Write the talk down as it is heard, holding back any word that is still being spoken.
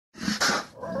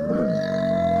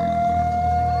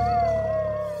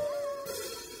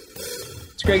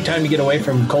It's a great time to get away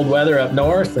from cold weather up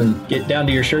north and get down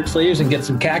to your shirt sleeves and get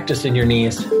some cactus in your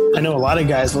knees. I know a lot of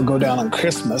guys will go down on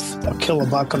Christmas. They'll kill a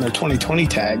buck on their 2020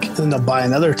 tag, and then they'll buy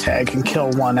another tag and kill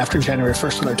one after January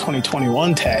 1st on their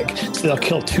 2021 tag. So they'll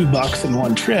kill 2 bucks in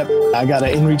one trip. I got an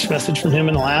in-reach message from him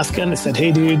in Alaska, and it said,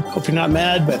 "Hey, dude, hope you're not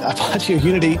mad, but I bought you a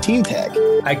Unit 18 tag."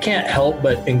 I can't help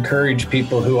but encourage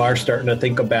people who are starting to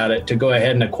think about it to go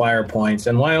ahead and acquire points,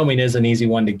 and Wyoming is an easy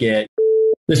one to get.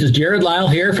 This is Jerrod Lile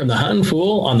here from the Huntin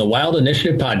Fool on the Wild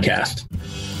Initiative podcast.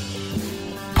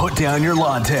 Put down your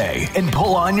latte and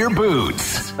pull on your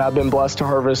boots. I've been blessed to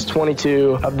harvest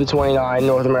 22 of the 29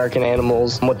 North American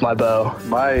animals with my bow.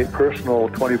 My personal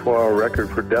 24-hour record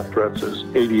for death threats is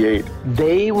 88.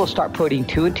 They will start putting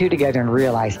 2 and 2 together and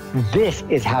realize this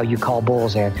is how you call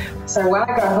bulls in. So when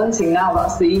I go hunting now,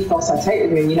 that's the ethos I take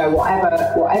with me. You know,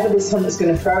 whatever this hunter's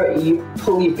going to throw at you, you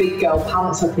pull your big girl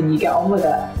pants up and you get on with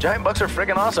it. Giant bucks are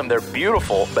freaking awesome. They're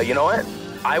beautiful. But you know what?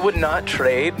 I would not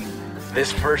trade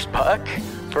this first buck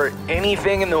for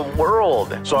anything in the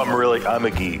world. So I'm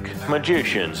a geek.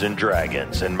 Magicians and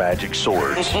dragons and magic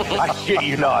swords. I shit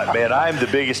you not, man. I'm the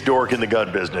biggest dork in the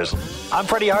gun business. I'm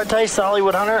Freddie Hartice,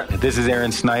 Hollywood Hunter. This is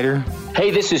Aaron Snyder.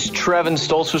 Hey, this is Trevin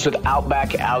Stoltzfus with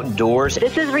Outback Outdoors.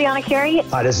 This is Rihanna Carey.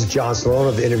 Hi, this is John Sloan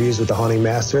of the Interviews with the Hunting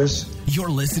Masters. You're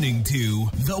listening to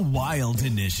The Wild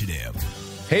Initiative.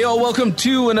 Hey all, welcome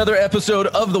to another episode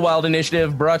of The Wild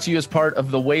Initiative, brought to you as part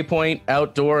of the Waypoint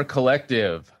Outdoor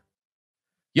Collective.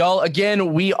 Y'all,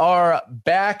 again, we are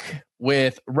back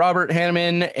with Robert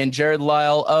Hanneman and Jerrod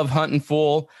Lile of Huntin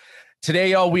Fool.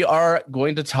 Today, y'all, we are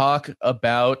going to talk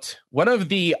about one of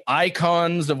the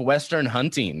icons of Western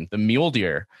hunting, the mule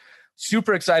deer.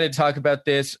 Super excited to talk about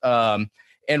this. And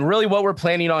really what we're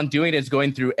planning on doing is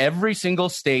going through every single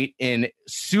state in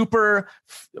super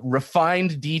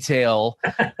refined detail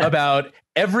about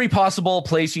every possible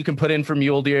place you can put in for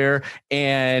mule deer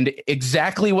and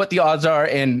exactly what the odds are.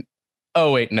 And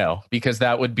oh, wait, no, because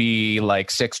that would be like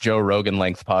 6 Joe Rogan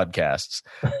length podcasts.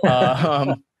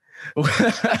 We're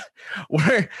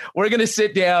going to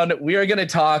sit down. We are going to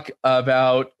talk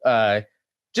about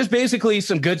just basically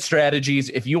some good strategies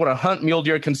if you want to hunt mule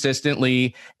deer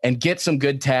consistently and get some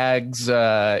good tags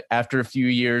after a few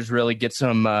years, really get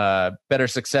some better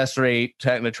success rate,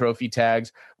 the trophy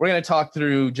tags. We're going to talk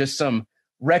through just some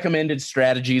recommended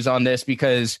strategies on this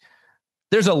because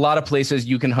there's a lot of places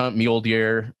you can hunt mule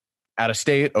deer out of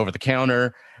state, over the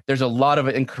counter. There's a lot of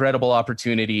incredible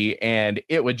opportunity, and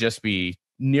it would just be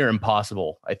near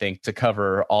impossible, I think, to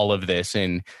cover all of this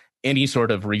in any sort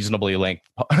of reasonably timed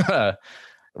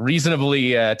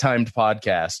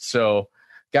podcast. So,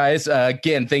 guys,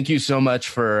 again, thank you so much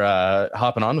for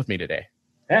hopping on with me today.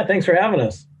 Yeah, thanks for having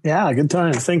us. Yeah, good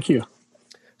time. Thank you.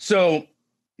 So,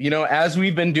 as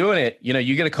we've been doing it,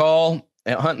 you get a call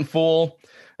at Huntin Fool.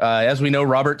 As we know,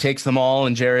 Robert takes them all,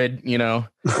 and Jerrod,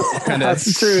 kind of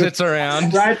sits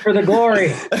around. Right for the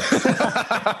glory.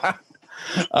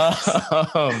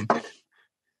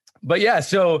 But yeah,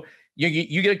 so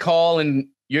you get a call, and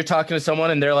you're talking to someone,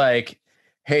 and they're like,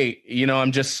 "Hey,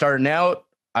 I'm just starting out.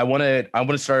 I want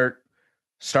to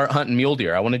start hunting mule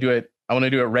deer. I want to do it. I want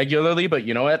to do it regularly. But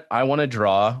you know what? I want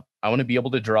to be able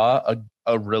to draw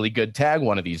a really good tag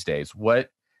one of these days.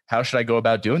 How should I go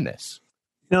about doing this?"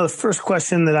 The first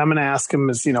question that I'm going to ask them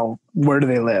is, where do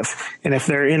they live? And if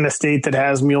they're in a state that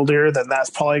has mule deer, then that's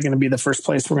probably going to be the first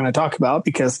place we're going to talk about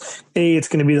because it's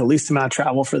going to be the least amount of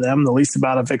travel for them, the least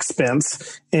amount of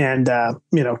expense. And,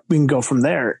 we can go from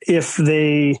there. If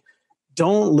they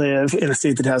don't live in a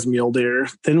state that has mule deer,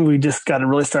 then we just got to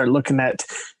really start looking at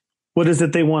what is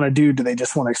it they want to do? Do they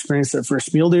just want to experience their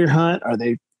first mule deer hunt? Are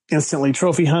they instantly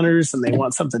trophy hunters and they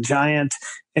want something giant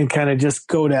and kind of just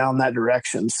go down that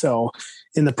direction? So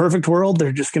in the perfect world,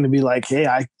 they're just going to be like, hey,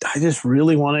 I just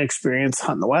really want to experience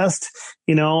hunting the West.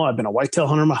 I've been a whitetail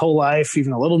hunter my whole life.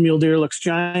 Even a little mule deer looks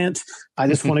giant. I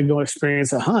just want to go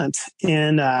experience a hunt.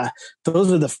 And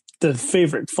those are the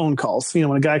favorite phone calls.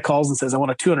 When a guy calls and says, I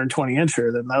want a 220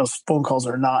 incher, then those phone calls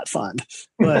are not fun.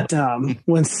 But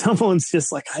when someone's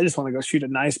just like, I just want to go shoot a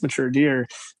nice mature deer,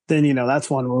 then, that's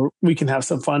one where we can have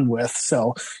some fun with.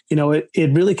 So,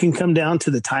 it really can come down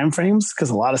to the time frames because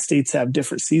a lot of states have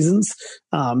different seasons.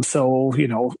 So,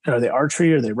 are they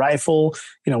archery? Are they rifle?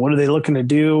 What are they looking to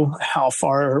do? How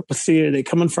far, what state are they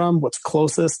coming from? What's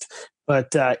closest?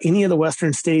 But any of the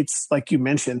Western states, like you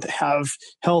mentioned, have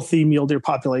healthy mule deer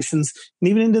populations, and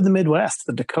even into the Midwest,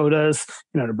 the Dakotas,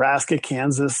 Nebraska,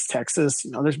 Kansas, Texas,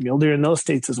 there's mule deer in those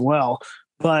states as well.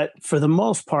 But for the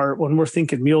most part, when we're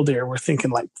thinking mule deer, we're thinking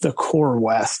like the core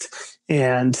West.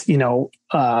 And,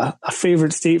 a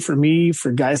favorite state for me,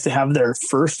 for guys to have their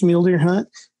first mule deer hunt,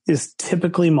 is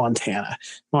typically Montana.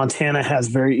 Montana has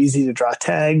very easy to draw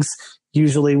tags.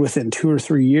 Usually within 2 or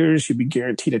 3 years, you'd be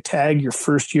guaranteed a tag. Your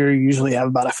first year, you usually have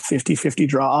about a 50-50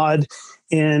 draw odd.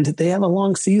 And they have a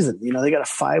long season. They got a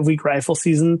 5-week rifle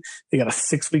season. They got a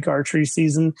 6-week archery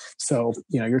season. So,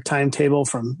 your timetable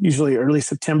from usually early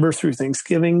September through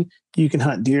Thanksgiving, you can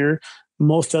hunt deer.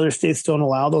 Most other states don't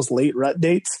allow those late rut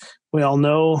dates. We all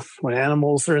know when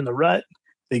animals are in the rut,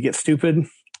 they get stupid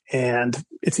and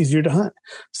it's easier to hunt.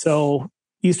 So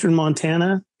Eastern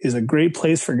Montana is a great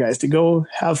place for guys to go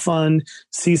have fun,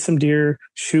 see some deer,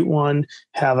 shoot one,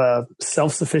 have a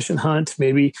self-sufficient hunt,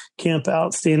 maybe camp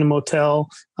out, stay in a motel.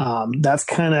 That's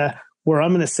kind of where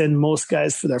I'm going to send most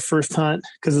guys for their first hunt,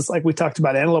 because it's like we talked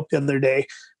about antelope the other day,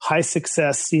 high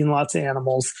success, seeing lots of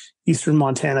animals. Eastern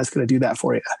Montana is going to do that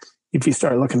for you. If you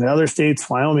start looking at other states,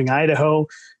 Wyoming, Idaho,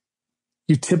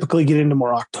 you typically get into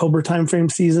more October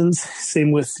timeframe seasons.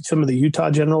 Same with some of the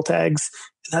Utah general tags.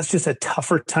 And that's just a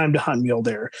tougher time to hunt mule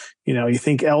deer. You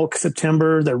think elk,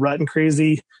 September, they're rutting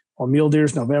crazy. Well, mule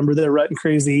deer's November, they're rutting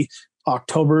crazy.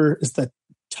 October is the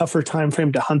tougher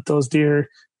timeframe to hunt those deer.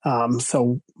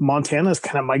 So Montana is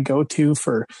kind of my go-to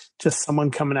for just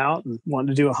someone coming out and wanting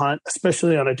to do a hunt,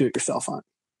 especially on a do-it-yourself hunt.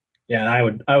 Yeah,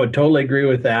 and I would totally agree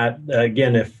with that.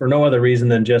 Again, if for no other reason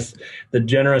than just the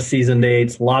generous season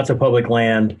dates, lots of public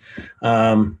land,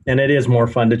 and it is more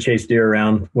fun to chase deer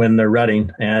around when they're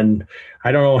rutting. And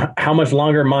I don't know how much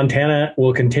longer Montana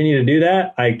will continue to do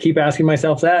that. I keep asking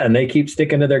myself that, and they keep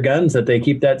sticking to their guns that they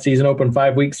keep that season open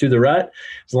 5 weeks through the rut.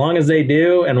 As long as they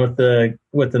do, and with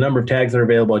the number of tags that are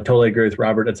available, I totally agree with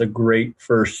Robert. It's a great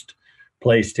first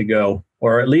place to go,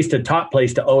 or at least a top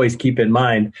place to always keep in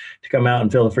mind to come out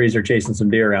and fill the freezer chasing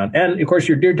some deer around. And of course,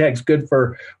 your deer tag's good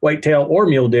for whitetail or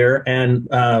mule deer, and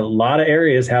a lot of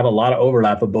areas have a lot of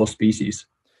overlap of both species.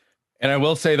 And I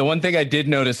will say the one thing I did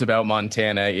notice about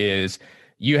Montana is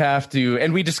you have to,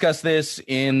 and we discussed this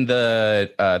in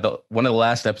the one of the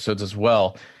last episodes as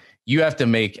well, you have to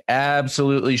make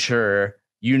absolutely sure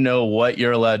you know what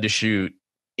you're allowed to shoot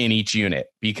in each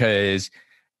unit, because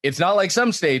it's not like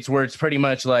some states where it's pretty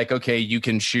much like, okay, you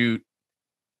can shoot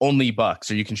only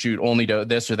bucks or you can shoot only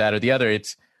this or that or the other.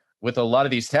 It's with a lot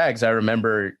of these tags, I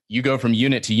remember you go from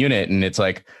unit to unit and it's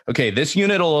like, okay, this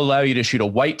unit will allow you to shoot a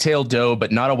whitetail doe,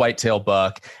 but not a whitetail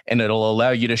buck. And it'll allow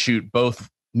you to shoot both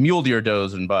mule deer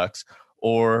does and bucks,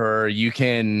 or you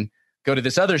can go to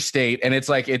this other state. And it's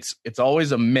like, it's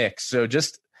always a mix. So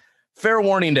just fair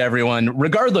warning to everyone,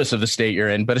 regardless of the state you're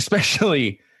in, but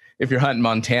especially if you're hunting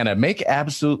Montana, make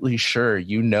absolutely sure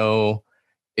you know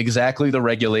exactly the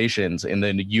regulations in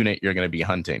the unit you're going to be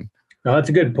hunting. No, that's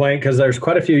a good point, because there's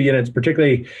quite a few units,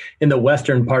 particularly in the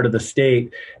western part of the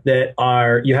state, that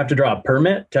you have to draw a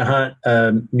permit to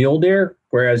hunt mule deer,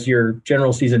 whereas your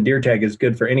general season deer tag is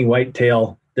good for any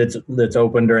whitetail that's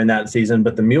open during that season.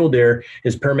 But the mule deer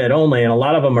is permit only, and a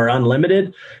lot of them are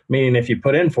unlimited, meaning if you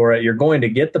put in for it, you're going to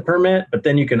get the permit, but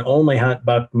then you can only hunt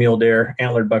buck mule deer,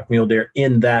 antlered buck mule deer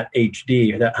in that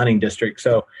HD, that hunting district.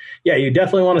 So yeah, you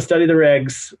definitely want to study the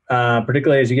regs,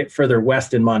 particularly as you get further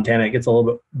west in Montana. It gets a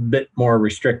little bit more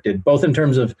restricted, both in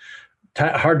terms of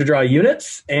hard to draw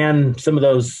units and some of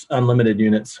those unlimited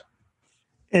units.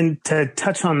 And to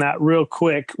touch on that real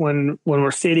quick, when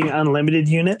we're stating unlimited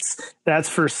units, that's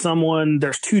for someone,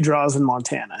 there's 2 draws in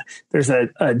Montana. There's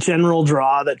a general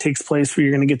draw that takes place where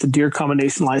you're going to get the deer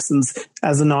combination license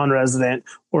as a non-resident,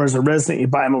 or as a resident, you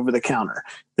buy them over the counter.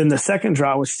 Then the second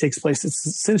draw, which takes place at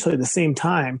essentially the same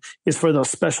time, is for those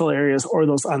special areas or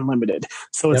those unlimited.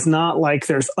 So it's not like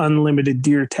there's unlimited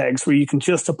deer tags where you can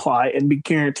just apply and be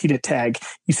guaranteed a tag.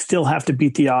 You still have to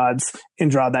beat the odds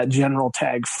and draw that general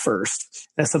tag first.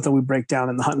 That's something we break down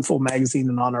in the Huntin' Full magazine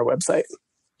and on our website.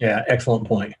 Yeah, excellent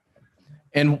point.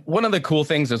 And one of the cool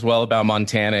things as well about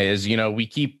Montana is, we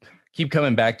keep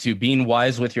coming back to being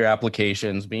wise with your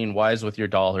applications, being wise with your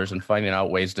dollars, and finding out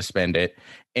ways to spend it.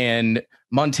 And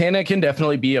Montana can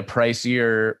definitely be a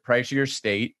pricier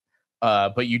state.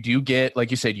 But you do get,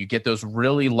 like you said, you get those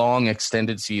really long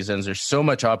extended seasons. There's so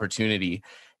much opportunity.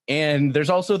 And there's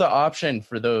also the option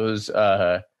for those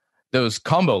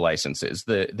combo licenses,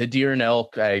 the deer and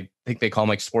elk. I think they call them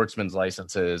like sportsman's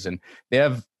licenses. And they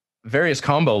have various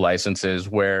combo licenses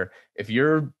where if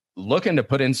you're looking to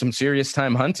put in some serious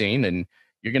time hunting and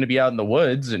you're going to be out in the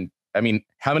woods, and I mean,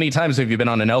 how many times have you been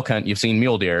on an elk hunt? You've seen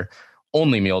mule deer,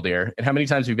 only mule deer. And how many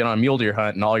times have you been on a mule deer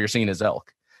hunt and all you're seeing is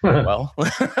elk? Well,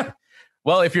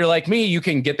 if you're like me, you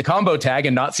can get the combo tag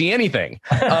and not see anything.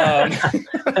 But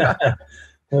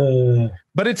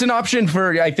it's an option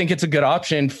I think it's a good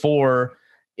option for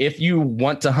if you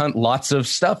want to hunt lots of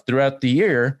stuff throughout the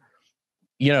year.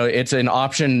 It's an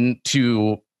option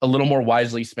to a little more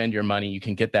wisely spend your money, you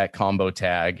can get that combo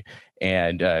tag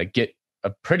and get a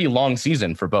pretty long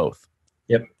season for both.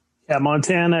 Yep. Yeah,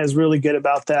 Montana is really good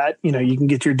about that. You know, you can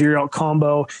get your deer elk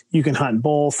combo. You can hunt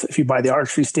both. If you buy the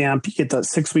archery stamp, you get the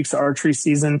 6 weeks of archery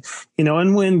season. You know,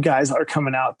 and when guys are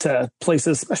coming out to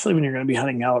places, especially when you're going to be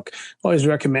hunting elk, I always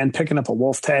recommend picking up a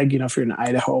wolf tag. You know, if you're in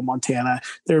Idaho, Montana,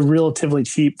 they're relatively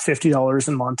cheap, $50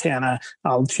 in Montana,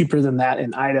 cheaper than that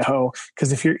in Idaho.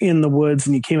 Because if you're in the woods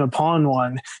and you came upon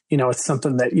one, you know, it's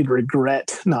something that you'd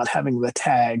regret not having the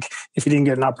tag if you didn't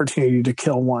get an opportunity to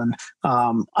kill one.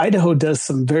 Idaho does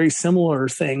some very similar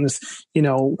things, you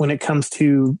know, when it comes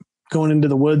to going into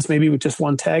the woods, maybe with just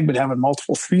one tag, but having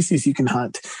multiple species you can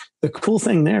hunt. The cool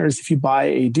thing there is if you buy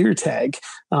a deer tag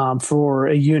for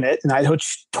a unit, and Idaho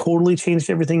totally changed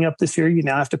everything up this year. You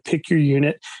now have to pick your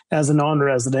unit as a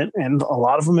non-resident, and a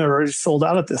lot of them are already sold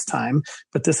out at this time.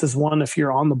 But this is one, if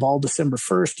you're on the ball December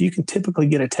 1st, you can typically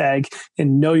get a tag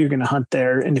and know you're going to hunt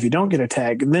there. And if you don't get a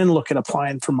tag, then look at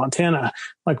applying for Montana,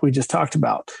 like we just talked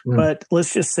about. But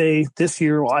let's just say this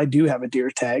year, well, I do have a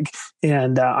deer tag,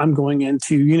 and I'm going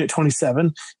into Unit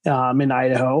 27 in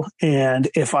Idaho. And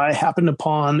if I happen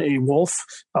upon a wolf,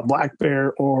 a black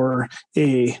bear, or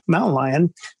a mountain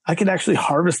lion, I could actually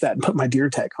harvest that and put my deer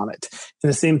tag on it. And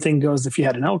the same thing goes if you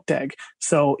had an elk tag.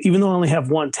 So even though I only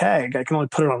have one tag, I can only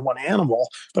put it on one animal.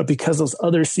 But because those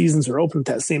other seasons are open at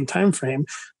that same time frame,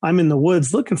 I'm in the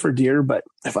woods looking for deer. But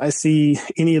if I see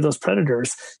any of those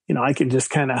predators, you know, I can just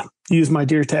kind of use my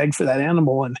deer tag for that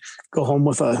animal and go home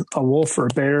with a wolf or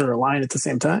a bear or a lion at the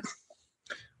same time.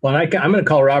 Well, I'm going to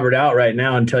call Robert out right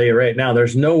now and tell you right now,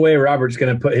 there's no way Robert's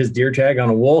going to put his deer tag on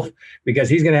a wolf, because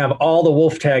he's going to have all the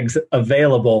wolf tags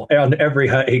available on every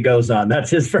hunt he goes on. That's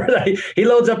his first. He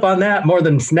loads up on that more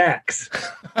than snacks.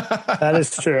 That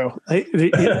is true.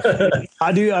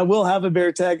 I do. I will have a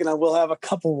bear tag, and I will have a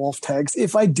couple wolf tags.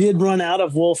 If I did run out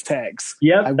of wolf tags,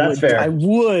 that's fair. I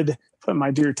would put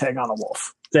my deer tag on a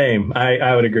wolf. Same.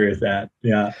 I would agree with that.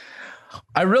 Yeah.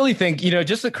 I really think, you know,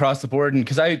 just across the board, and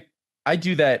because I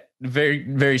do that very,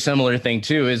 very similar thing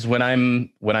too, is when I'm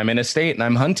in a state and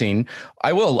I'm hunting,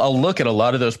 I'll look at a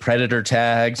lot of those predator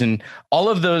tags and all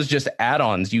of those just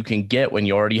add-ons you can get when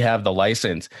you already have the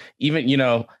license. Even, you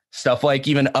know, stuff like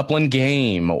even upland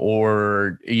game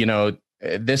or, you know,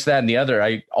 this, that, and the other.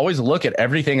 I always look at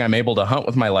everything I'm able to hunt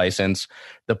with my license,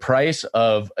 the price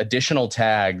of additional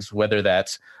tags, whether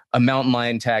that's a mountain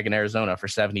lion tag in Arizona for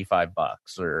 $75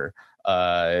 or,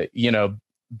 you know,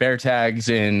 bear tags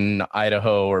in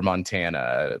Idaho or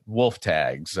Montana, wolf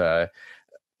tags,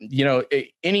 you know,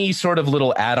 any sort of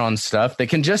little add-on stuff that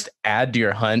can just add to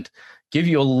your hunt, give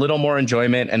you a little more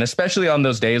enjoyment. And especially on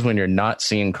those days when you're not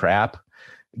seeing crap,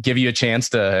 give you a chance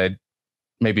to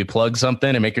maybe plug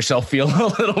something and make yourself feel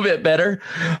a little bit better.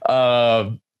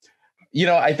 You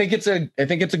know, I think it's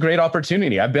a great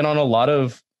opportunity. I've been on a lot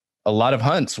of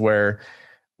hunts where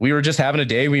we were just having a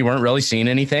day. We weren't really seeing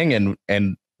anything.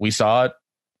 And we saw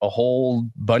a whole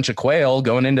bunch of quail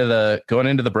going into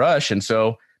the brush. And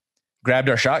so grabbed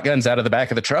our shotguns out of the back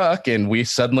of the truck, and we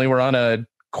suddenly were on a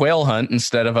quail hunt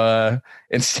instead of a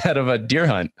deer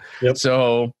hunt. Yep.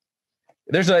 So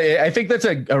I think that's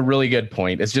a really good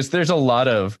point. It's just, there's a lot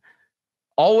of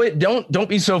don't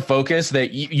be so focused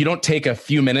that you don't take a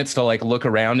few minutes to like look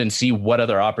around and see what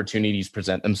other opportunities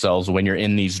present themselves when you're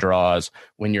in these draws,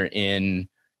 when you're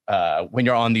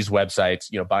on these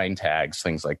websites, you know, buying tags,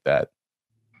 things like that.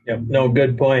 Yeah, no,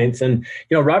 good points. And,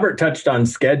 you know, Robert touched on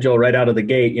schedule right out of the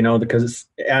gate, you know, because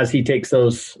as he takes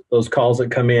those calls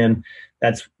that come in,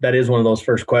 that is one of those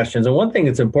first questions. And one thing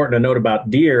that's important to note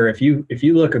about deer, if you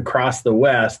look across the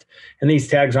West, and these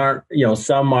tags aren't, you know,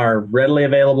 some are readily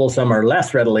available, some are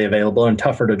less readily available and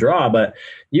tougher to draw, but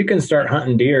you can start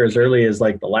hunting deer as early as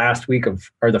like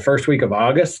the first week of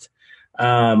August.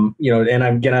 You know, and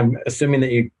I'm assuming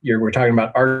that we're talking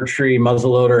about archery,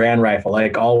 muzzleloader, and rifle,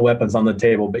 like all weapons on the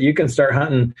table. But you can start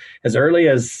hunting as early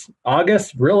as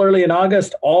August, real early in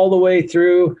August, all the way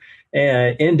through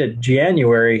into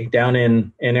January down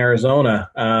in Arizona.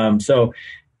 So,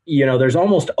 you know, there's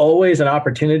almost always an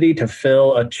opportunity to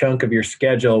fill a chunk of your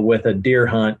schedule with a deer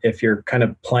hunt if you're kind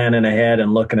of planning ahead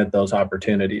and looking at those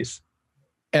opportunities.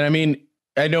 And I mean,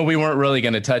 I know we weren't really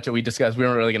going to touch it. We discussed we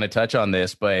weren't really going to touch on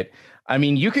this, but I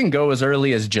mean, you can go as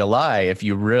early as July if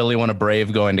you really want to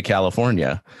brave going to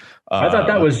California. I thought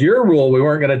that was your rule. We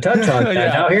weren't going to touch on that. Yeah.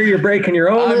 Now here you're breaking your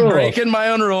own rule. I'm breaking my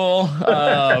own rule.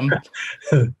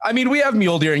 I mean, we have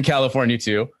mule deer in California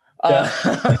too. Yeah.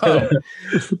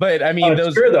 But I mean,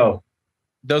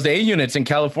 those A units in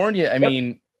California, I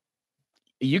mean,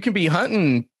 you can be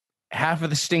hunting half of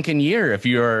the stinking year if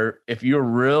you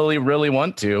really, really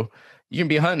want to. You can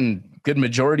be hunting good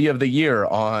majority of the year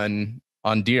on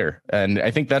deer. And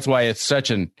I think that's why it's such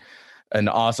an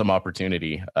awesome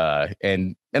opportunity,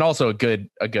 and also a good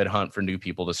hunt for new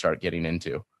people to start getting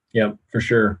into. Yep, for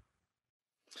sure.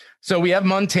 So we have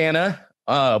Montana.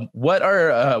 What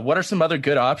are some other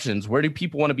good options? Where do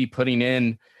people want to be putting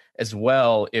in as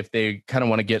well if they kind of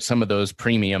want to get some of those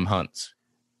premium hunts?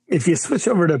 If you switch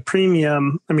over to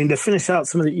premium, I mean, to finish out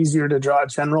some of the easier to draw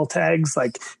general tags,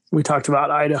 like we talked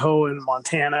about Idaho and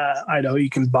Montana. Idaho you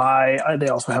can buy. They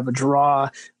also have a draw.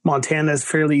 Montana is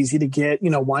fairly easy to get.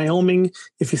 Wyoming,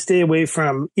 if you stay away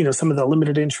from, some of the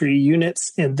limited entry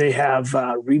units, and they have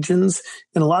regions.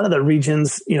 And a lot of the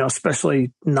regions,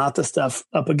 especially not the stuff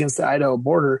up against the Idaho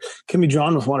border, can be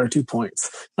drawn with 1 or 2 points.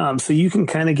 So you can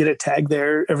kind of get a tag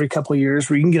there every couple of years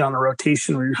where you can get on a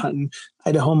rotation where you're hunting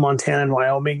Idaho, Montana, and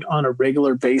Wyoming on a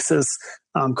regular basis.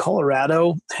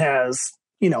 Colorado has,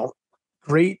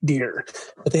 great deer,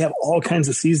 but they have all kinds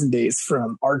of season days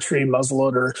from archery,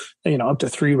 muzzleloader, up to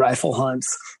 3 rifle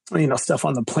hunts. Stuff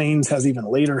on the plains has even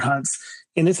later hunts.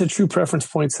 And it's a true preference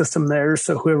point system there.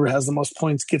 So whoever has the most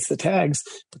points gets the tags.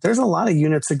 But there's a lot of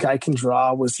units a guy can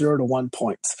draw with 0 to 1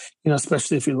 points,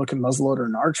 especially if you're looking muzzleloader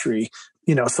and archery.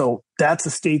 So that's a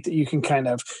state that you can kind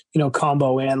of,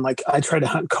 combo in. Like I try to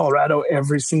hunt Colorado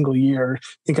every single year. I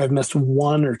think I've missed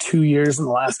 1 or 2 years in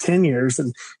the last 10 years,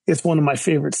 and it's one of my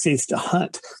favorite states to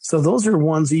hunt. So those are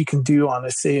ones that you can do on,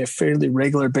 a fairly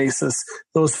regular basis,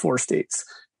 those 4 states.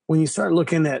 When you start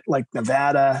looking at like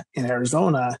Nevada and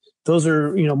Arizona, those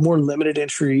are, more limited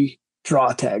entry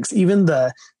draw tags. Even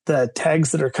the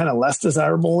tags that are kind of less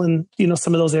desirable in,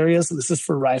 some of those areas, and this is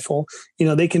for rifle,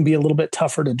 they can be a little bit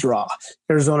tougher to draw.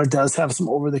 Arizona does have some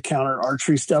over-the-counter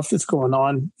archery stuff that's going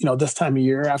on, this time of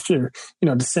year after,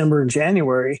 December and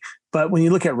January. But when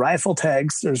you look at rifle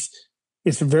tags,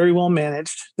 it's very well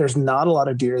managed. There's not a lot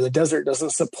of deer. The desert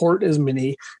doesn't support as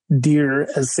many deer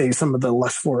as, say, some of the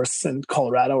lush forests in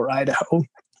Colorado or Idaho.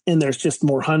 And there's just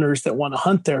more hunters that want to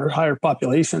hunt there, higher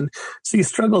population. So you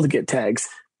struggle to get tags.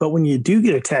 But when you do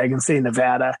get a tag in, say,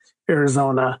 Nevada,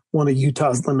 Arizona, one of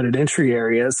Utah's limited entry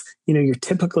areas, you're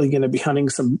typically going to be hunting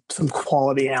some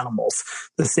quality animals.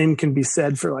 The same can be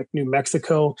said for like New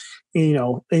Mexico,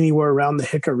 anywhere around the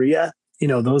Jicarilla.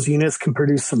 Those units can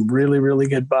produce some really, really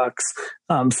good bucks.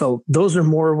 So those are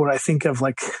more what I think of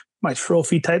like my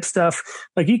trophy type stuff.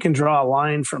 Like you can draw a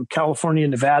line from California,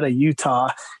 Nevada, Utah,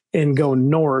 and go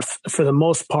north. For the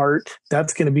most part,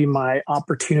 that's going to be my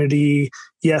opportunity.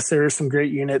 Yes, there are some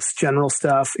great units, general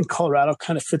stuff, and Colorado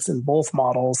kind of fits in both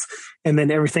models. And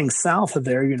then everything south of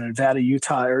there, Nevada,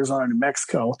 Utah, Arizona, New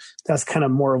Mexico, that's kind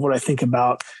of more of what I think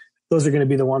about. Those are going to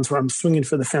be the ones where I'm swinging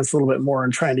for the fence a little bit more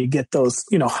and trying to get those,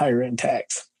 higher end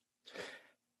tags.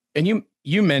 And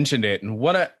you mentioned it, and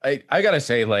what I gotta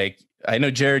say, like, I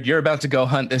know Jerrod, you're about to go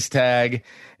hunt this tag,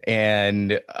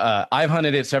 and I've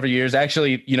hunted it several years.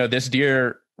 Actually, this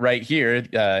deer right here,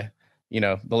 the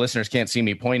listeners can't see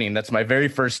me pointing. That's my very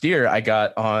first deer I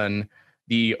got on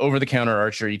the over-the-counter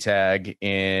archery tag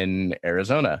in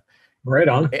Arizona. Right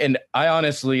on. And I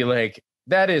honestly, like,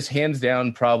 that is hands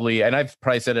down probably, and I've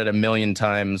probably said it a million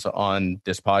times on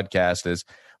this podcast, is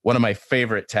one of my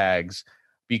favorite tags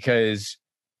because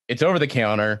it's over the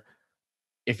counter.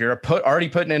 If you're already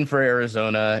putting in for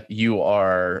Arizona, you've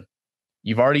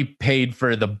already paid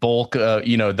for the bulk,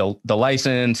 the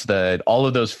license, all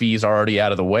of those fees are already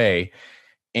out of the way.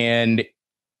 And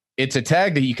it's a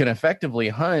tag that you can effectively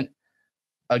hunt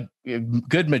a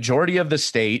good majority of the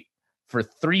state for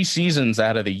 3 seasons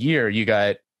out of the year. You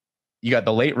got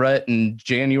the late rut in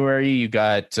January, you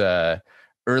got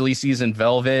early season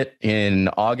velvet in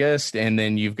August, and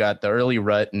then you've got the early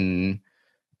rut in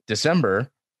December.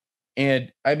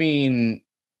 And I mean,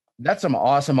 that's some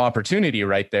awesome opportunity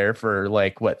right there for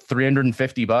like what,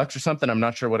 $350 or something. I'm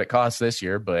not sure what it costs this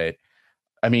year, but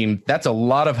I mean, that's a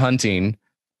lot of hunting.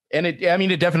 And it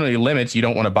definitely limits. You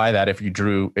don't want to buy that if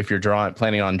you're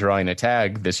planning on drawing a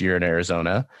tag this year in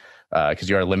Arizona, because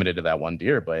you are limited to that one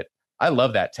deer. But I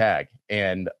love that tag.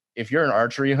 And if you're an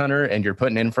archery hunter and you're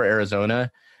putting in for Arizona,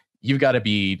 you've got to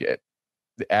be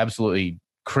absolutely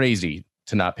crazy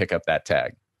to not pick up that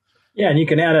tag. Yeah, and you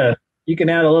can add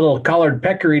a little collared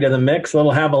peccary to the mix, a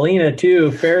little javelina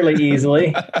too, fairly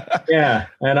easily. Yeah,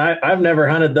 and I've never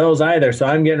hunted those either, so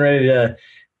I'm getting ready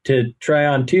to try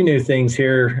on 2 new things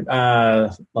here.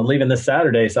 I'm leaving this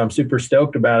Saturday, so I'm super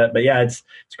stoked about it. But yeah, it's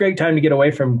a great time to get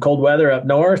away from cold weather up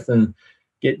north and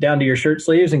get down to your shirt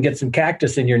sleeves and get some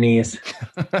cactus in your knees.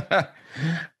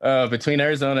 Between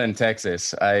Arizona and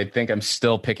Texas, I think I'm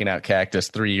still picking out cactus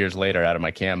 3 years later out of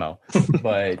my camo.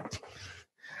 But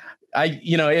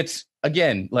it's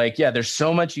again, like, yeah, there's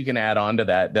so much you can add on to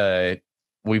that.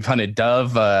 We've hunted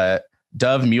dove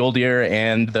dove, mule deer,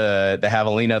 and the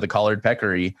javelina, the collared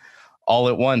peccary, all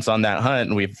at once on that hunt.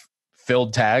 And we've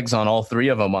filled tags on all 3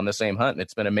 of them on the same hunt. And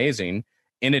it's been amazing.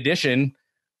 In addition,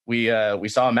 we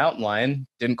saw a mountain lion,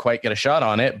 didn't quite get a shot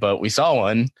on it, but we saw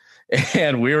one,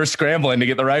 and we were scrambling to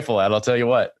get the rifle out. I'll tell you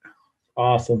what.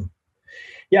 Awesome.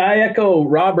 Yeah, I echo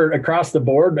Robert across the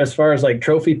board as far as like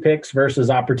trophy picks versus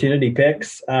opportunity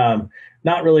picks.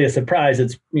 Not really a surprise.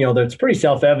 It's, it's pretty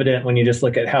self-evident when you just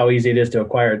look at how easy it is to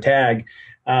acquire a tag.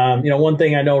 One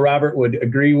thing I know Robert would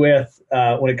agree with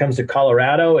when it comes to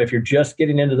Colorado, if you're just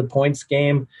getting into the points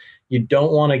game, you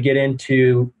don't want to get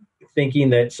into thinking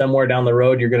that somewhere down the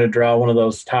road you're going to draw one of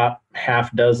those top half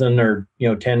dozen or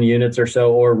 10 units or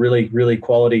so, or really, really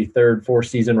quality 3rd, 4th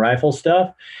season rifle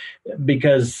stuff,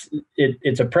 because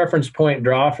it's a preference point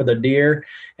draw for the deer.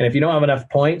 And if you don't have enough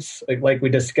points, like we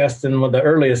discussed in one of the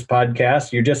earliest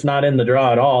podcasts, you're just not in the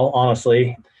draw at all,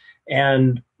 honestly.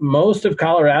 And most of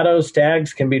Colorado's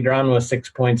tags can be drawn with 6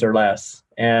 points or less.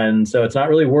 And so it's not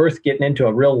really worth getting into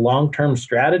a real long-term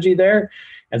strategy there.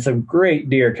 And some great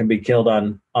deer can be killed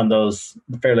on those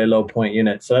fairly low point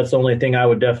units. So that's the only thing I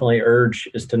would definitely urge,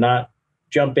 is to not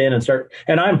jump in and start.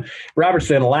 And Robert's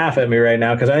going to laugh at me right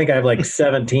now, because I think I have like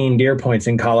 17 deer points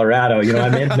in Colorado.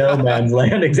 I'm in no man's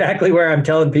land, exactly where I'm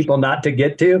telling people not to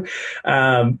get to.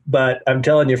 But I'm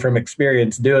telling you from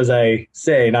experience, do as I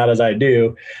say, not as I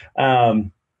do.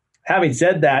 Having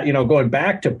said that, going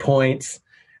back to points,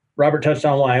 Robert touched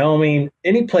on Wyoming.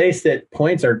 Any place that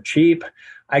points are cheap,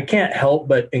 I can't help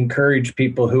but encourage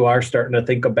people who are starting to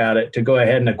think about it to go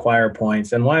ahead and acquire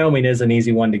points. And Wyoming is an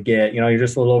easy one to get. You're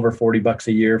just a little over $40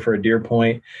 a year for a deer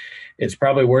point. It's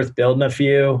probably worth building a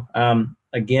few.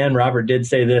 Again, Robert did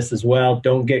say this as well.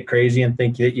 Don't get crazy and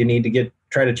think that you need to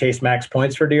try to chase max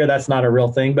points for deer. That's not a real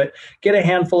thing, but get a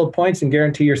handful of points and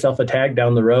guarantee yourself a tag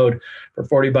down the road for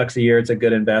 $40 a year. It's a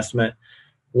good investment.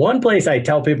 One place I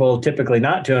tell people typically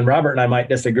not to, and Robert and I might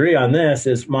disagree on this,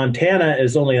 is Montana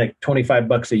is only like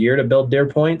 $25 a year to build deer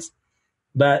points,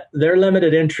 but their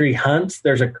limited entry hunts,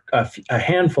 there's a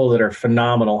handful that are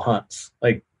phenomenal hunts,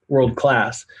 like world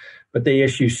class, but they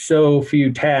issue so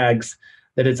few tags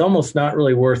that it's almost not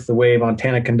really worth the way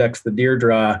Montana conducts the deer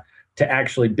draw to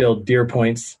actually build deer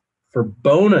points for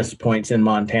bonus points in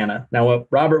Montana. Now, what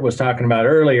Robert was talking about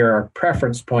earlier are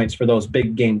preference points for those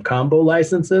big game combo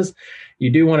licenses. You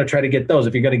do want to try to get those.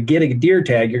 If you're going to get a deer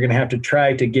tag, you're going to have to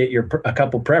try to get a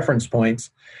couple preference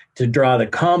points to draw the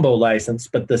combo license.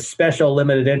 But the special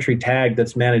limited entry tag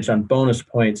that's managed on bonus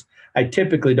points, I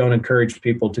typically don't encourage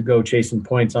people to go chasing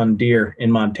points on deer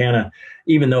in Montana,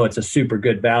 even though it's a super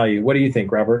good value. What do you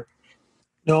think, Robert?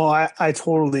 No, I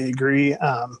totally agree.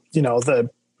 The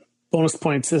bonus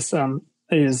point system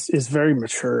is very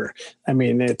mature. I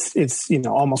mean, it's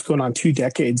almost going on 2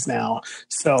 decades now.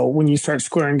 So when you start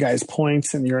scoring guys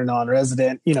points and you're a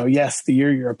non-resident, yes, the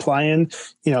year you're applying,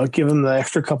 give them the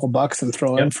extra couple bucks and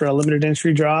throw in for a limited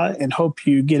entry draw and hope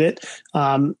you get it.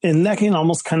 And that can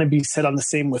almost kind of be said on the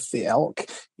same with the elk.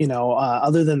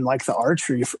 Other than like the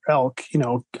archery for elk,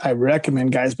 I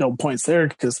recommend guys build points there,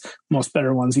 because most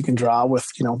better ones you can draw with,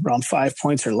 around 5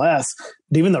 points or less.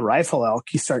 But even the rifle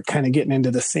elk, you start kind of getting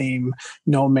into the same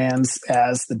no man's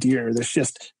as the deer. There's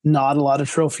just not a lot of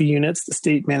trophy units. The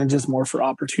state manages more for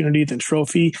opportunity than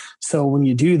trophy. So when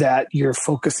you do that, you're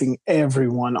focusing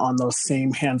everyone on those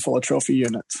same handful of trophy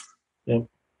units.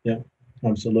 Yeah,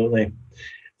 absolutely.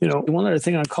 One other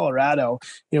thing on Colorado,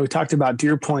 we talked about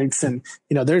deer points, and,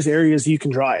 there's areas you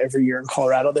can draw every year in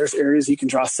Colorado. There's areas you can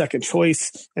draw second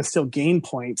choice and still gain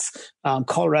points.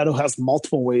 Colorado has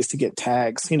multiple ways to get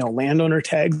tags. Landowner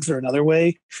tags are another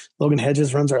way. Logan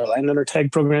Hedges runs our landowner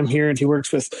tag program here, and he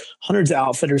works with hundreds of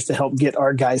outfitters to help get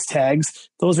our guys tags.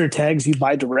 Those are tags you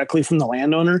buy directly from the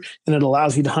landowner, and it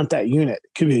allows you to hunt that unit.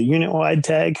 It could be a unit-wide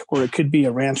tag, or it could be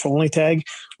a ranch-only tag,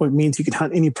 which means you can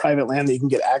hunt any private land that you can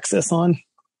get access on.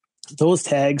 Those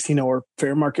tags, are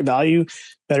fair market value.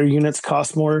 Better units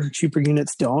cost more, cheaper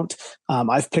units don't.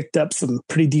 I've picked up some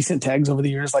pretty decent tags over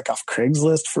the years, like off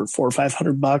Craigslist for $400 or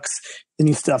 $500. Then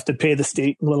you still have to pay the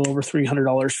state a little over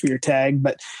 $300 for your tag,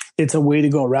 but it's a way to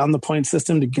go around the point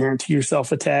system to guarantee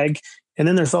yourself a tag. And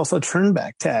then there's also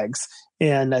turnback tags.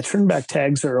 And turnback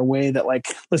tags are a way that,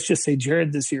 let's just say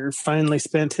Jerrod this year finally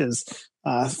spent his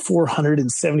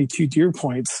 472 deer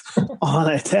points on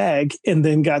a tag, and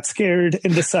then got scared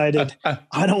and decided,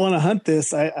 I don't want to hunt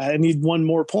this. I need one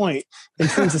more point, and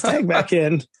turns his tag back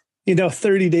in,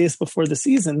 30 days before the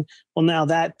season. Well, now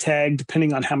that tag,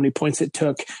 depending on how many points it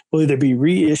took, will either be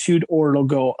reissued or it'll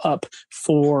go up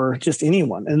for just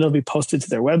anyone, and it'll be posted to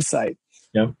their website.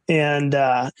 Yep. And,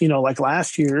 like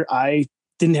last year, I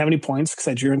didn't have any points because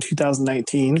I drew in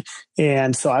 2019.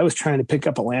 And so I was trying to pick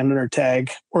up a landowner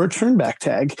tag or a turn back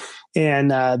tag.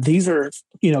 And these are,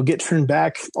 get turned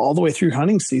back all the way through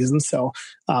hunting season. So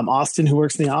Austin, who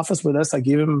works in the office with us, I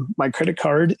gave him my credit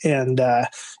card and, I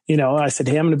said,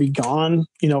 hey, I'm going to be gone,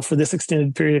 for this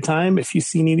extended period of time. If you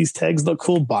see any of these tags look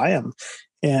cool, buy them.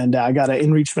 And I got an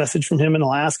inReach message from him in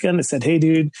Alaska, and it said, hey,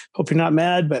 dude, hope you're not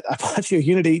mad, but I bought you a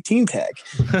Unit 18 tag.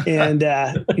 And,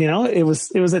 it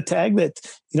was a tag that,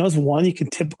 is one you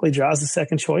can typically draw as a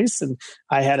second choice. And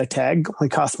I had a tag, only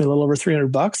cost me a little over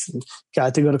 $300 and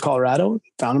got to go to Colorado,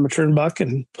 found him a turn buck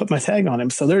and put my tag on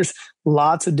him. So there's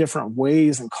lots of different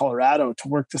ways in Colorado to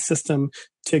work the system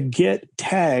to get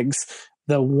tags.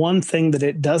 The one thing that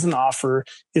it doesn't offer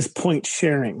is point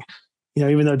sharing.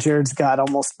 Even though Jerrod's got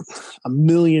almost 1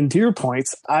 million deer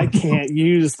points, I can't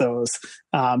use those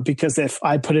because if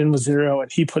I put in with 0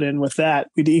 and he put in with that,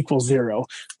 we'd equal 0.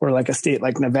 Or like a state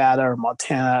like Nevada or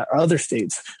Montana or other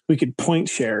states, we could point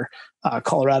share.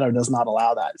 Colorado does not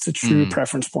allow that. It's a true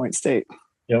preference point state.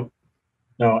 Yep.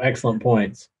 No, excellent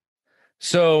points.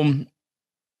 So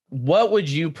what would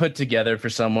you put together for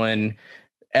someone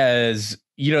as,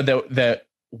 that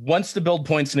wants to build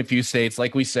points in a few states,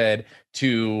 like we said,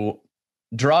 to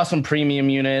draw some premium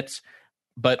units,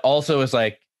 but also is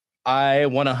like, I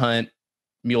want to hunt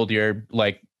mule deer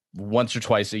like once or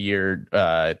twice a year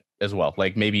as well,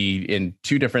 like maybe in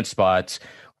 2 different spots.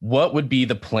 What would be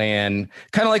the plan?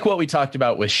 Kind of like what we talked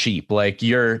about with sheep, like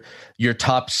your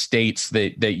top states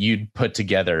that you'd put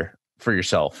together for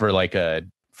yourself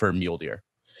for mule deer.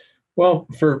 Well,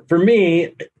 for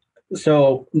me,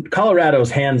 so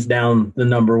Colorado's hands down the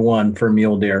number one for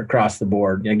mule deer across the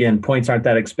board. Again, points aren't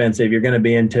that expensive. You're going to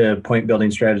be into point building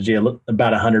strategy about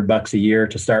 $100 a year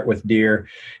to start with deer.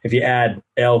 If you add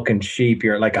elk and sheep,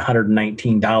 you're at like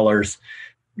 $119.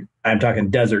 I'm talking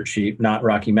desert sheep, not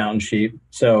Rocky Mountain sheep.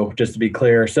 So just to be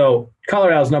clear, so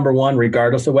Colorado's number one,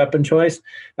 regardless of weapon choice.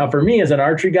 Now for me as an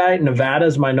archery guy, Nevada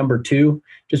is my number 2,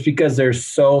 just because there's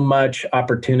so much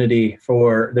opportunity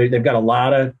they've got a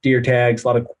lot of deer tags, a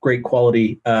lot of great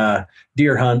quality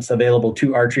deer hunts available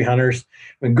to archery hunters.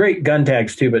 I mean, great gun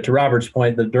tags too, but to Robert's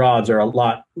point, the draws are a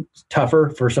lot tougher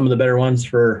for some of the better ones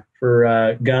for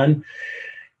gun.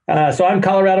 So I'm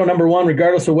Colorado number 1,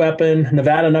 regardless of weapon.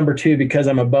 Nevada number 2, because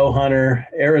I'm a bow hunter.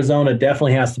 Arizona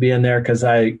definitely has to be in there because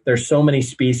there's so many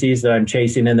species that I'm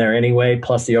chasing in there anyway,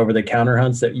 plus the over-the-counter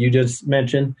hunts that you just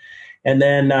mentioned. And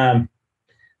then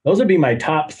those would be my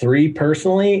top 3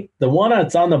 personally. The one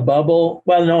that's on the bubble,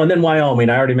 and then Wyoming.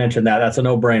 I already mentioned that. That's a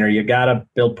no-brainer. You got to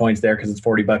build points there because it's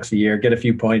 $40 a year. Get a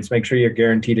few points. Make sure you're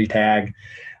guaranteed a tag.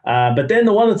 But then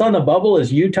the one that's on the bubble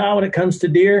is Utah when it comes to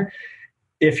deer.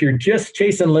 If you're just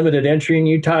chasing limited entry in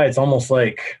Utah, it's almost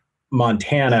like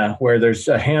Montana, where there's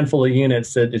a handful of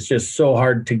units that it's just so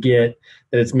hard to get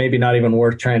that it's maybe not even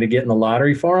worth trying to get in the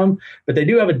lottery for them. But they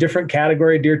do have a different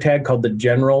category deer tag called the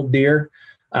general deer.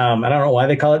 I don't know why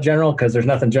they call it general, because there's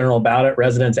nothing general about it.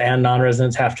 Residents and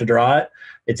non-residents have to draw it.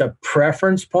 It's a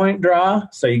preference point draw,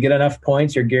 so you get enough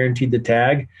points, you're guaranteed the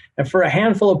tag. And for a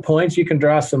handful of points, you can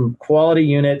draw some quality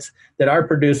units that are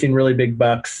producing really big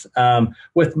bucks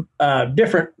with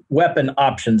different weapon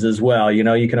options as well.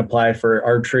 You can apply for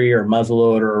archery or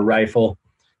muzzleloader or rifle.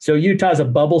 So Utah's a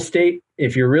bubble state.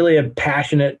 If you're really a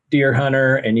passionate deer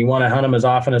hunter and you want to hunt them as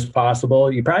often as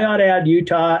possible, you probably ought to add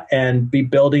Utah and be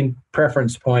building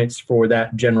preference points for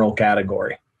that general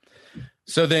category.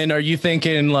 So then are you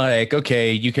thinking like,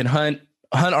 okay, you can hunt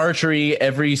archery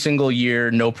every single year,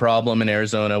 no problem in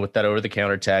Arizona with that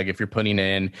over-the-counter tag if you're putting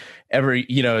in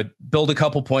build a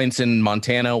couple points in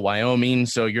Montana, Wyoming,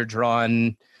 so you're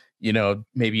drawing,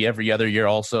 maybe every other year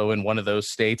also in one of those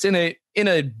states in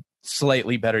a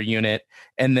slightly better unit,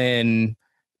 and then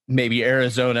maybe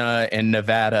Arizona and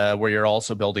Nevada where you're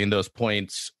also building those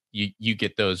points, you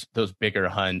get those bigger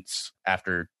hunts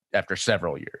after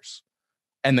several years.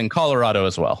 And then Colorado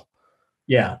as well.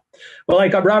 Yeah. Well,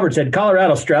 like Robert said,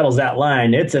 Colorado straddles that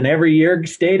line. It's an every year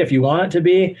state if you want it to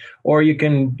be, or you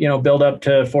can, build up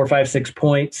to 4, 5, 6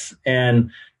 points and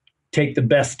take the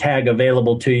best tag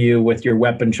available to you with your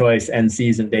weapon choice and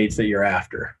season dates that you're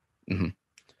after. Mm-hmm.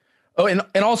 Oh,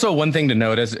 and also one thing to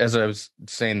note as I was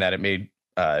saying that, it made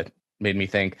me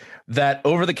think that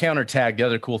over-the-counter tag, the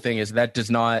other cool thing is that does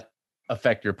not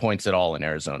affect your points at all in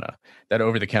Arizona. That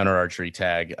over-the-counter archery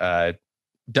tag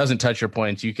doesn't touch your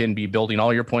points. You can be building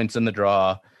all your points in the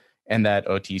draw, and that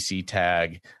OTC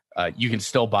tag, you can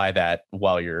still buy that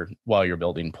while you're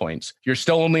building points. You're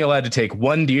still only allowed to take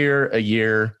 1 deer a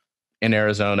year in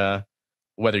Arizona,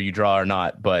 whether you draw or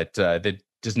not, but that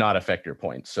does not affect your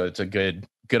points. So it's a good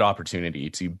opportunity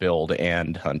to build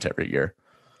and hunt every year.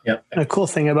 Yep. And a cool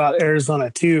thing about Arizona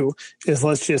too is,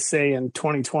 let's just say in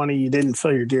 2020 you didn't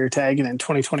fill your deer tag, and in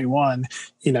 2021,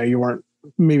 you weren't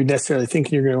maybe necessarily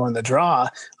thinking you're going to win the draw.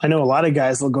 I know a lot of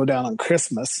guys will go down on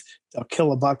Christmas. They'll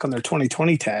kill a buck on their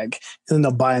 2020 tag, and then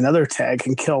they'll buy another tag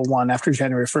and kill one after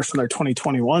January 1st on their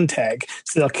 2021 tag.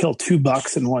 So they'll kill 2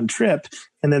 bucks in one trip,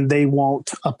 and then they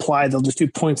won't apply. They'll just do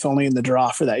points only in the draw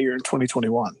for that year in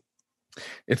 2021.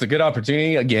 It's a good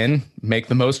opportunity. Again, make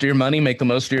the most of your money, make the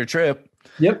most of your trip.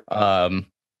 Yep. I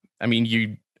mean,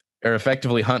 you are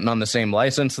effectively hunting on the same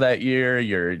license that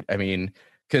year.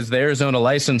 Because the Arizona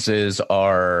licenses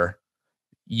are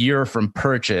year from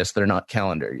purchase. They're not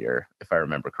calendar year, if I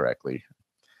remember correctly.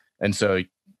 And so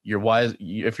you're wise.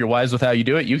 If you're wise with how you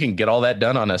do it, you can get all that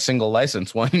done on a single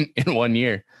license in 1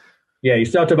 year. Yeah. You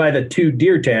still have to buy the 2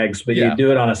 deer tags, but you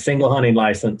do it on a single hunting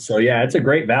license. So yeah, it's a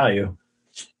great value.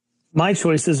 My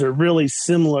choices are really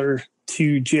similar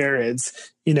to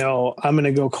Jerrod's. I'm going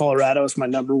to go Colorado as my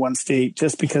number 1 state,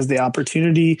 just because the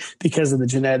opportunity, because of the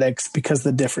genetics, because of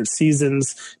the different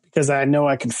seasons, because I know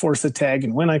I can force a tag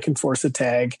and when I can force a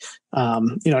tag.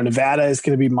 Nevada is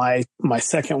going to be my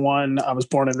second one. I was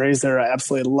born and raised there. I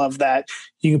absolutely love that.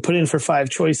 You can put in for 5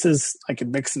 choices. I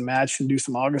can mix and match and do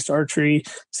some August archery,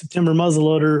 September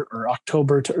muzzleloader, or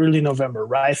October to early November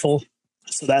rifle.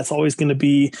 So that's always going to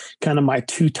be kind of my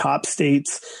 2 top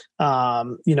states.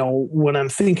 When I'm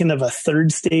thinking of a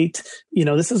third state,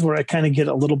 this is where I kind of get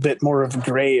a little bit more of a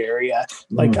gray area.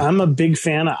 Like I'm a big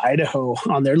fan of Idaho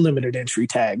on their limited entry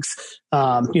tags.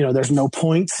 There's no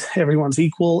points. Everyone's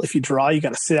equal. If you draw, you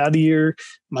got to sit out a year.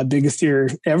 My biggest year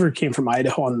ever came from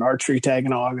Idaho on an archery tag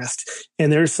in August.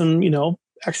 And there's some,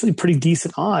 actually pretty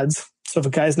decent odds. So if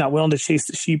a guy's not willing to chase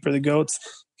the sheep or the goats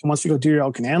and wants to go deer,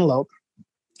 elk, and antelope,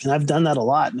 and I've done that a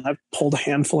lot, and I've pulled a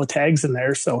handful of tags in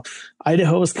there. So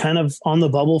Idaho is kind of on the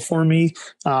bubble for me.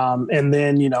 And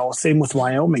then, same with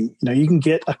Wyoming. You can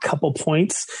get a couple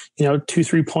points,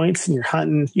 2-3 points, and you're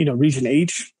hunting, Region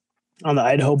H on the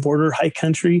Idaho border, high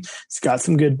country. It's got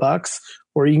some good bucks.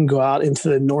 Or you can go out into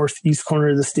the northeast corner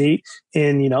of the state,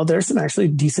 and, there's some actually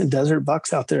decent desert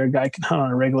bucks out there a guy can hunt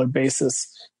on a regular basis.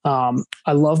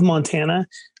 I love Montana.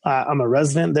 I'm a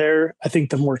resident there. I think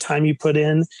the more time you put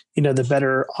in, the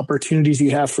better opportunities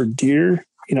you have for deer.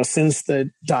 Since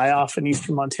the die-off in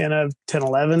eastern Montana of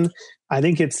 10-11, I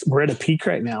think we're at a peak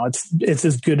right now. It's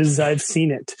as good as I've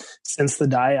seen it since the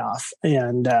die-off.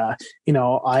 And,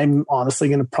 I'm honestly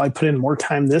going to probably put in more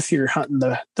time this year hunting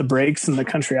the breaks in the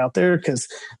country out there, because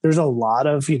there's a lot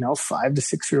of, 5 to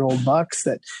 6 year old bucks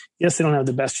that, yes, they don't have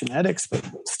the best genetics, but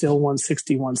still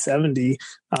 160, 170.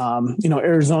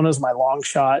 Arizona's my long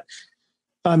shot.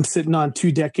 I'm sitting on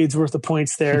 2 decades worth of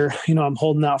points there. I'm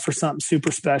holding out for something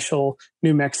super special.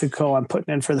 New Mexico, I'm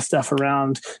putting in for the stuff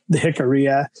around the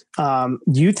Jicarilla.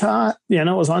 Utah,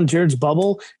 it was on Jerrod's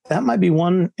bubble. That might be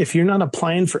one, if you're not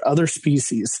applying for other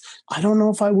species, I don't know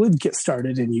if I would get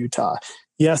started in Utah.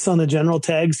 Yes, on the general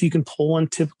tags, you can pull one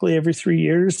typically every 3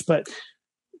 years, but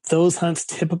those hunts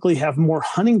typically have more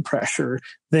hunting pressure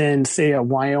than, say, a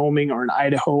Wyoming or an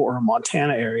Idaho or a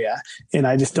Montana area. And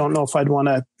I just don't know if I'd want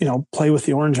to, play with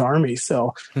the Orange Army.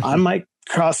 So I might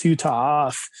cross Utah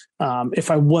off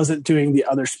if I wasn't doing the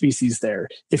other species there.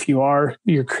 If you're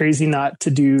crazy not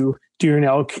to do deer and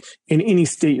elk in any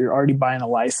state, you're already buying a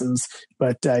license.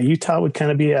 But Utah would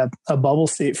kind of be a bubble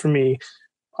state for me.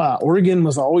 Oregon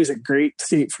was always a great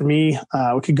state for me.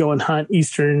 We could go and hunt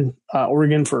eastern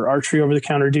Oregon for archery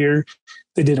over-the-counter deer.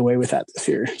 They did away with that this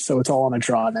year, so it's all on a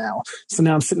draw now. So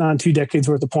now I'm sitting on 2 decades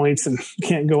worth of points and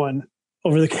can't go and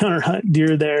over-the-counter hunt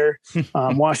deer there.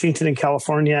 Washington and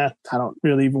California, I don't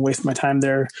really even waste my time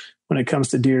there when it comes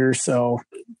to deer. So,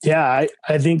 yeah,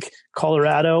 I think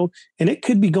Colorado, and it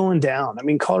could be going down. I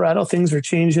mean, Colorado, things are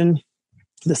changing.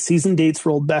 The season dates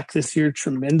rolled back this year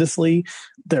tremendously.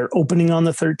 They're opening on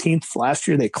the 13th. Last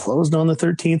year, they closed on the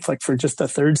 13th, like for just the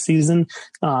third season.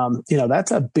 That's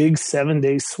a big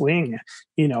 7-day swing,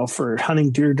 for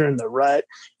hunting deer during the rut.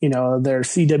 Their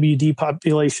CWD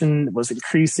population was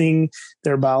increasing.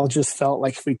 Their biologists felt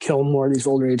like if we kill more of these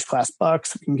older age class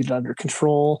bucks, we can get it under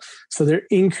control. So they're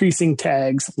increasing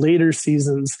tags, later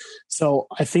seasons. So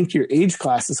I think your age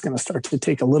class is going to start to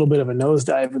take a little bit of a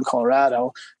nosedive in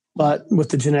Colorado. But with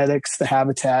the genetics, the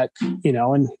habitat,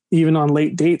 and even on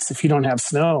late dates, if you don't have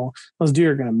snow, those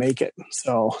deer are going to make it.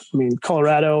 So, I mean,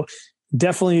 Colorado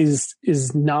definitely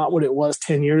is not what it was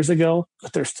 10 years ago,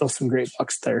 but there's still some great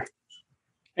bucks there.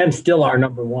 And still our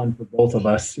number 1 for both of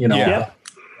us, Yeah,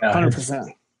 100%.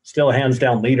 Still a hands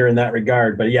down leader in that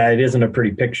regard. But yeah, it isn't a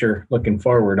pretty picture looking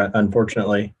forward,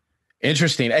 unfortunately.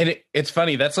 Interesting. And it's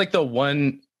funny. That's like the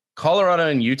one, Colorado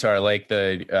and Utah are like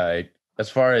as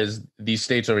far as these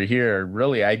states over here,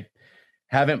 really, I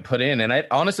haven't put in. And I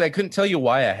honestly, I couldn't tell you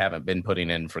why I haven't been putting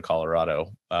in for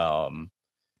Colorado. I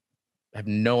have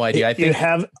no idea. I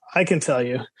can tell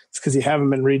you. It's because you haven't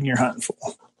been reading your Huntin'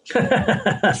 Fool.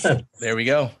 There we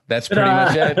go. That's pretty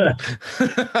much it.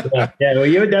 Yeah, well,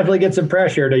 you would definitely get some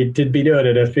pressure to be doing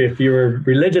it if you were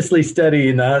religiously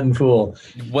studying the Huntin' Fool.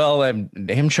 Well, I'm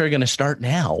damn sure going to start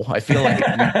now. I feel like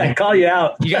I call you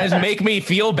out. You guys make me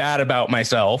feel bad about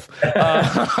myself.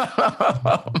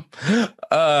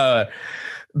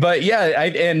 But yeah,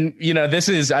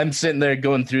 I'm sitting there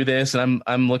going through this, and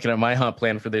I'm looking at my hunt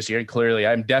plan for this year. And clearly,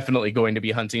 I'm definitely going to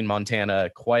be hunting Montana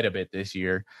quite a bit this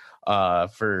year.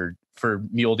 For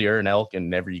mule deer and elk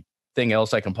and everything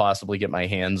else I can possibly get my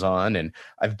hands on. And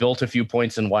I've built a few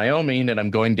points in Wyoming, and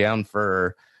I'm going down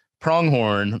for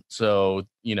pronghorn. So,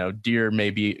 deer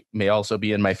may also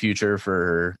be in my future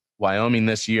for Wyoming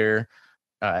this year.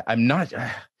 I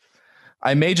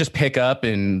may just pick up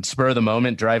and spur of the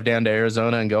moment, drive down to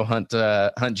Arizona and go hunt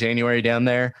January down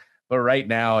there. But right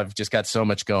now I've just got so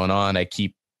much going on. I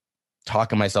keep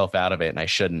talking myself out of it, and I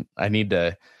shouldn't. I need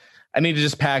to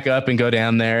just pack up and go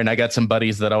down there. And I got some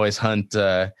buddies that always hunt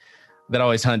down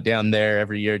there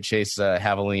every year, chase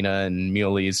javelina and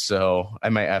muleys. So I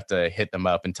might have to hit them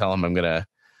up and tell them I'm going to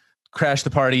crash the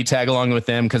party, tag along with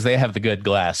them, because they have the good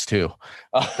glass too.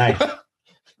 Nice.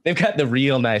 They've got the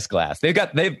real nice glass. They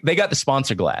got the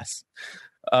sponsor glass.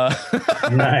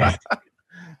 Nice.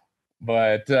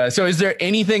 But so is there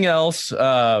anything else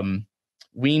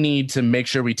we need to make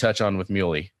sure we touch on with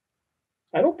muley?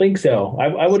 I don't think so.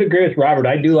 I would agree with Robert.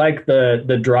 I do like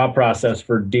the draw process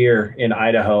for deer in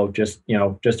Idaho, just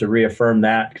to reaffirm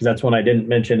that, because that's one I didn't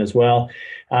mention as well.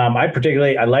 I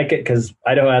like it because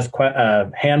Idaho has quite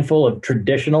a handful of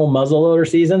traditional muzzleloader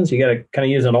seasons. You got to kind of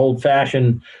use an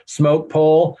old-fashioned smoke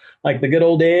pole like the good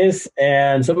old days.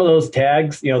 And some of those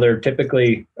tags, they're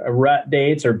typically rut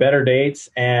dates or better dates,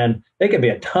 and they can be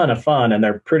a ton of fun, and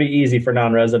they're pretty easy for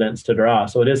non-residents to draw.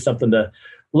 So it is something to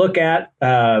look at.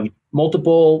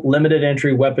 Multiple limited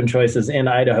entry weapon choices in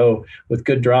Idaho with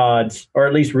good draw odds, or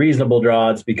at least reasonable draw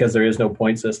odds, because there is no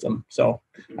point system. So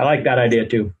I like that idea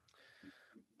too.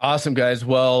 Awesome, guys.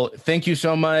 Well, thank you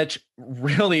so much.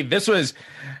 Really, this was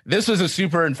a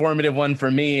super informative one for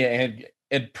me, and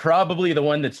it probably the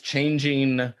one that's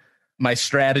changing my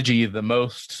strategy the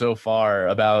most so far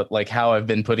about like how I've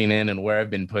been putting in and where I've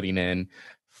been putting in.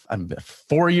 I'm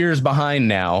 4 years behind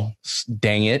now.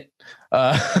 Dang it.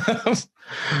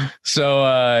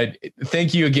 So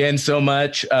thank you again so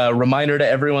much. Reminder to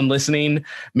everyone listening,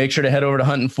 make sure to head over to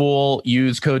Huntin' Fool,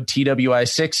 use code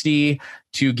TWI60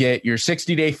 to get your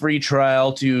 60-day free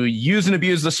trial to use and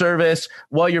abuse the service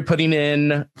while you're putting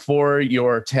in for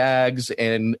your tags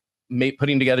and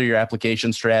putting together your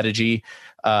application strategy.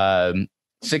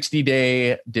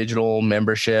 60-day digital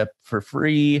membership for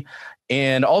free.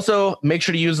 And also make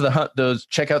sure to use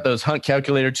check out those hunt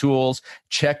calculator tools,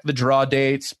 check the draw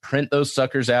dates, print those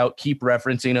suckers out, keep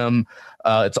referencing them.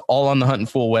 It's all on the Huntin'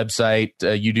 Fool website.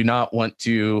 You do not want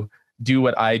to do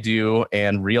what I do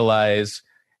and realize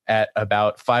at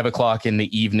about 5:00 in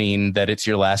the evening that it's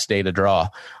your last day to draw,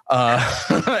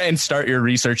 and start your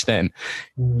research then.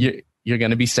 You're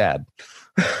going to be sad.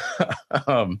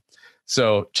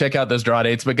 So check out those draw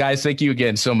dates. But guys, thank you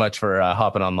again so much for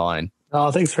hopping on the line. Oh,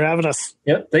 thanks for having us.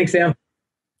 Yep. Thanks, Sam.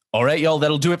 All right, y'all.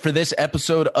 That'll do it for this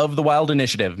episode of The Wild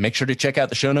Initiative. Make sure to check out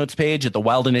the show notes page at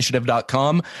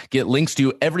thewildinitiative.com. Get links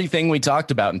to everything we talked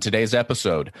about in today's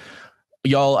episode.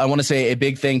 Y'all, I want to say a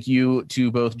big thank you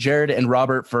to both Jerrod and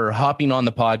Robert for hopping on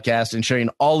the podcast and sharing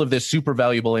all of this super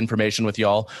valuable information with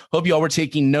y'all. Hope y'all were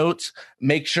taking notes.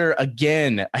 Make sure,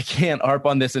 again, I can't harp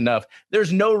on this enough.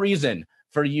 There's no reason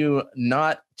for you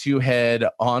not to head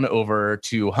on over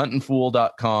to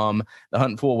huntinfool.com, the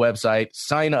Huntin' Fool website,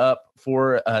 sign up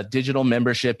for a digital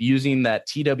membership using that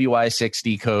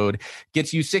TWI60 code.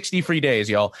 Gets you 60 free days,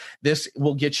 y'all. This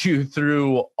will get you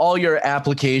through all your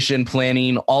application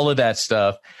planning, all of that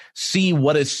stuff. See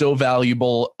what is so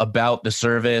valuable about the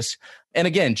service. And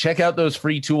again, check out those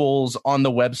free tools on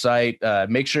the website.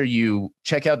 Make sure you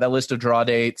check out that list of draw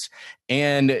dates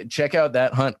and check out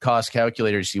that hunt cost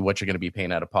calculator to see what you're going to be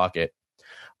paying out of pocket.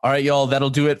 All right, y'all,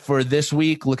 that'll do it for this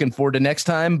week. Looking forward to next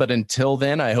time. But until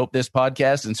then, I hope this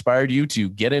podcast inspired you to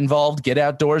get involved, get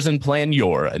outdoors, and plan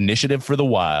your initiative for the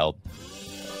wild.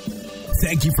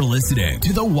 Thank you for listening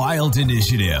to The Wild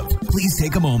Initiative. Please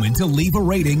take a moment to leave a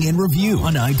rating and review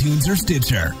on iTunes or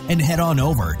Stitcher, and head on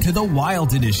over to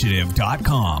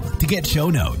thewildinitiative.com to get show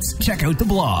notes, check out the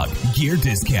blog, gear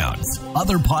discounts,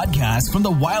 other podcasts from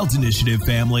the Wild Initiative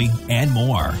family, and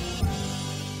more.